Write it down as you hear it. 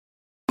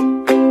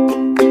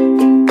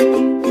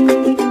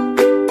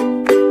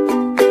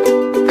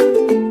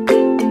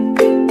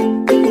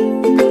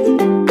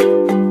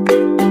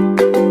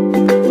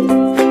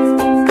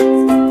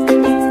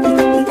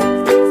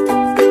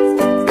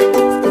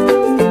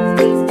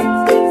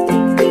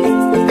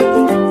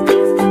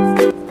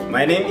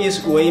is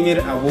Uwaimir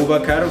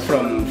Abubakar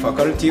from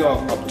Faculty of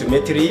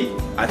Optometry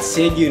at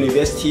SEGi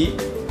University.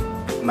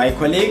 My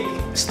colleague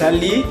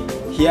Stanley,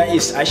 here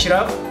is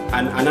Ashraf,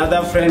 and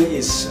another friend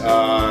is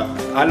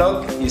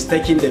Alok, is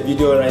taking the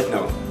video right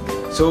now.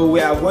 So we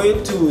are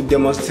going to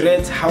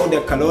demonstrate how the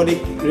caloric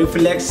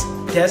reflex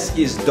test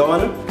is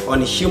done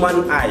on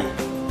human eye.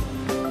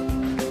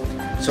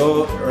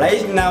 So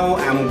right now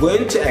I'm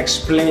going to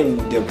explain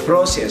the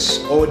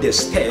process or the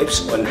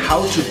steps on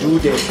how to do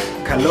the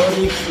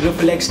caloric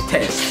reflex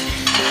test.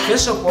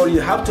 First of all, you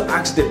have to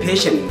ask the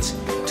patient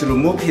to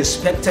remove his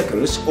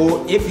spectacles,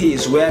 or if he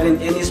is wearing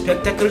any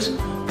spectacles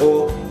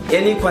or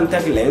any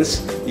contact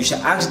lens, you should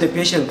ask the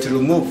patient to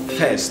remove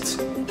first.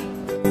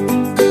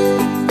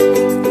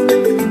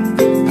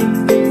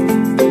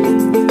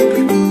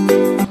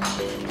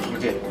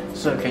 Okay,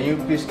 so can you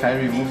please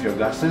kindly remove your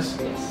glasses?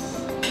 Yes.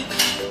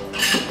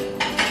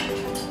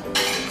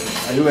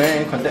 Are you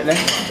wearing any contact lens?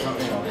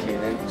 Okay,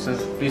 then so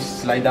please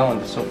slide down on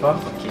the sofa.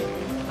 Okay.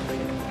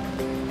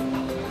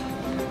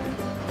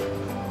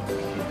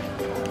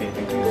 Okay,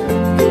 thank you.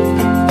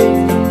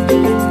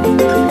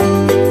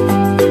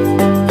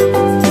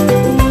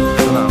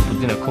 So now I'm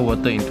putting a cold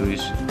water into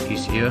his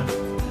ear.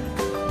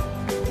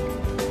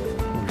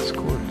 Oh, it's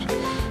cold.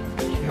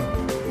 Yeah.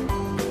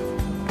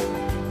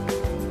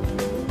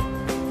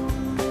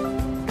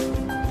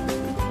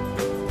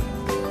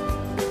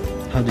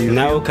 How do you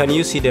Now feel? can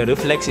you see the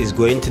reflex is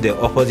going to the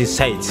opposite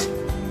side?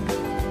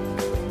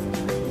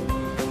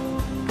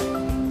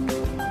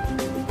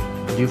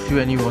 Do you feel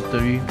any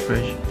watery,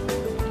 fresh? I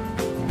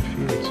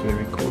feel it's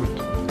very cold.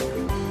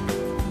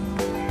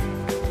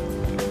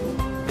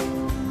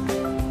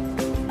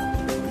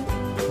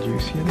 Do you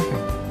see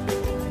anything?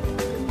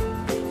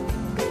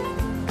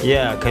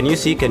 Yeah, can you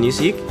see? Can you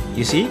see?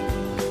 You see?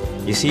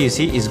 You see? You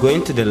see? It's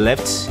going to the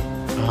left.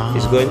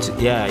 It's going to,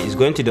 yeah, it's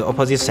going to the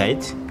opposite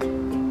side.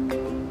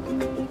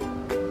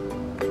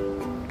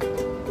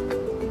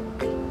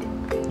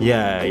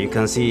 Yeah, you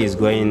can see it's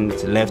going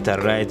left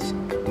and right,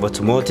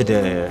 but more to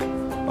the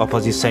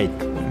opposite side.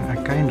 I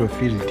kind of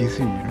feel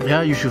dizzy.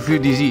 Yeah, you should feel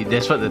dizzy.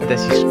 That's what the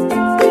test is.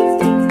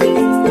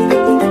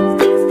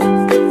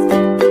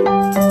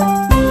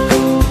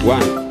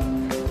 One.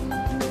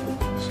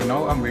 So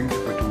now I'm going to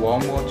put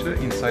warm water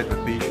inside the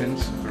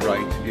patient's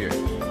right ear.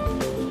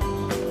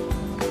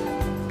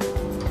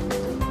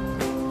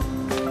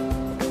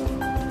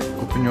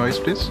 Open your eyes,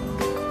 please.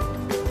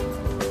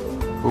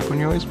 Open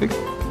your eyes, big.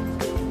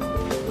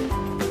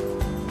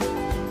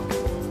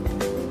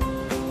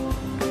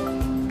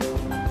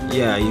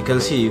 Yeah, you can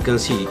see. You can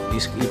see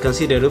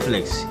the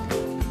reflex.